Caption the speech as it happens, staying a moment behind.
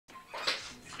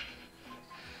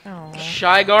Oh.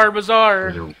 Shygar Bazaar.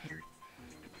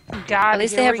 At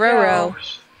least they have Roro.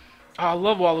 Oh, I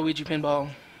love Waluigi Pinball.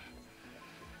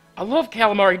 I love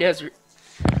Calamari Desert.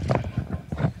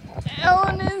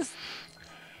 Ellen is.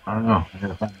 I don't know. I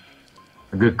gotta find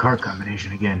a good card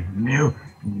combination again.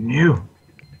 New.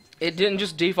 It didn't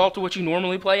just default to what you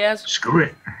normally play as? Screw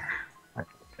it.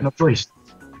 No choice.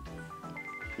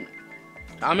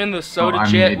 I'm in the soda I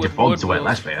mean, jet it with defaulted wood to Wet wheels.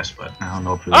 Last Pass, but I don't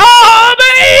know if it Oh,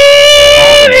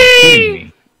 kidding baby!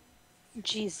 me.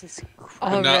 Jesus Christ.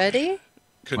 Already?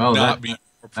 Could Well, not be an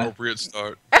appropriate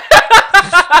start.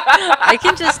 I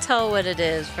can just tell what it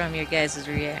is from your guys'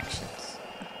 reactions.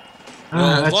 Well,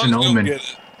 as That's long an as you don't omen. get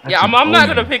it, That's Yeah, an I'm not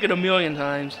omen. gonna pick it a million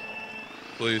times.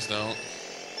 please don't.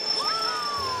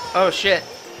 Oh shit.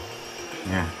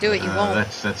 Yeah. Do it, you won't.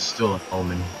 That's still an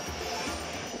omen.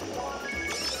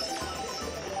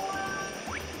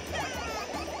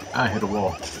 I hit a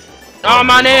wall. Oh,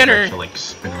 my nanner! To like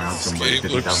spin around This somebody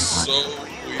game looks 50,000 so times.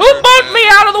 weird. Who bumped me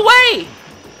out of the way?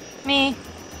 Me.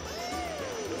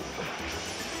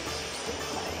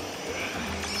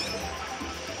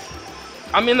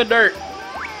 I'm in the dirt.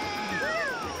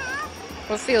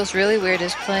 What feels really weird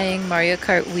is playing Mario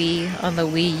Kart Wii on the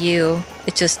Wii U.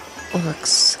 It just looks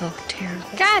so terrible.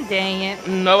 God dang it.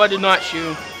 No, I did not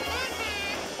shoot.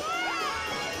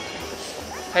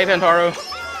 Hey, Pantaro.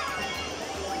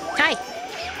 Hi.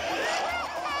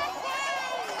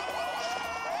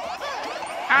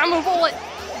 I'm a bullet.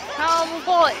 I'm a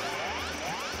bullet.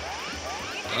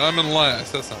 I'm in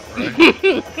last. That's not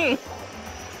right.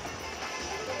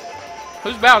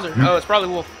 Who's Bowser? Oh, it's probably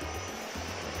Wolf.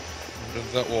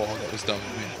 That wall, that was dumb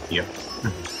of me. Yep.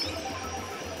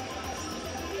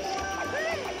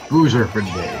 Boozer for days.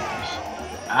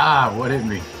 Ah, what hit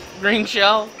me? Green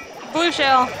shell. Blue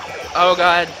shell. Oh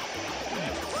god.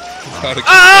 God,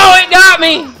 Oh, it got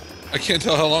me! I can't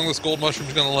tell how long this gold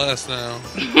mushroom's gonna last now.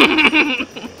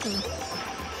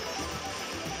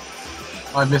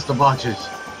 I missed the boxes.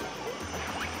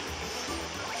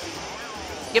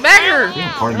 Get back here!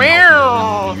 Yeah, pardon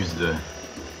Meow. me. Use the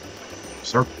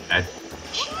serpent head.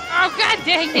 Oh, god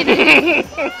dang it.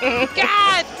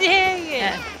 God dang it.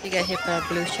 Yeah, you got hit by a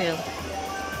blue shell.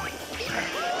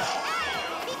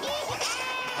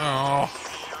 Oh.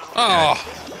 Oh.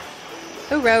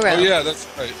 Oh, Roro. Oh yeah, that's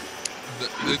right.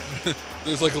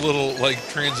 There's like a little like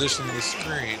transition in the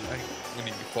screen when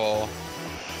you fall.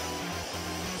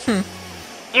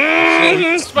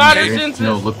 Spider No, senses.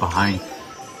 no, look behind.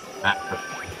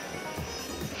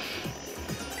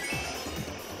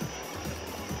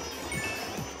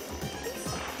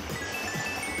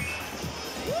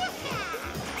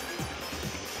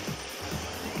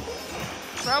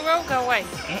 Go away.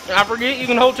 I forget you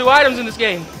can hold 2 items in this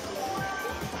game.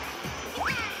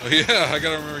 Oh yeah, I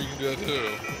gotta remember you can do that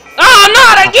too. Oh,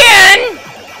 not again!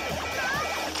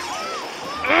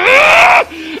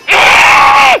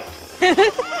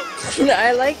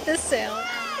 I like this sound.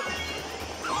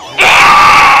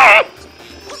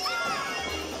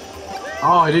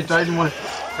 Oh, I didn't want.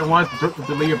 I wanted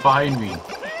to leave it behind me.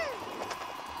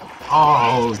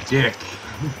 Oh, dick.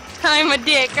 I'm a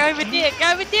dick. I'm a dick.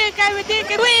 I'm a dick. I'm a dick.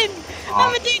 I win.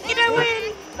 I'm a dick and I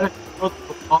win.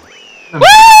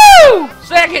 Woo!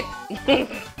 Second.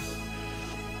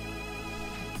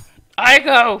 I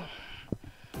go.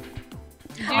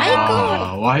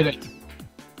 Why did in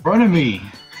front of me?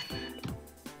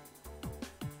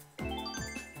 I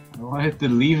wanted to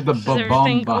leave the bomb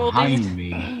everything cool, behind dude?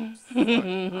 me.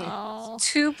 Oh.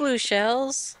 2 blue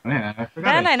shells. Man, I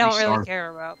forgot. That I don't three-star really care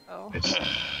about, though. It's-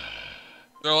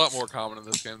 They're a lot more common in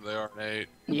this game than they are in 8.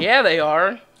 Yeah, they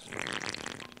are.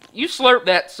 You slurp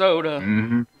that soda.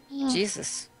 Mhm.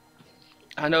 Jesus.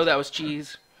 I know that was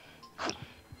cheese.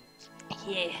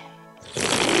 Yeah.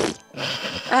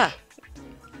 Ah.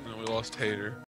 And we lost Hater.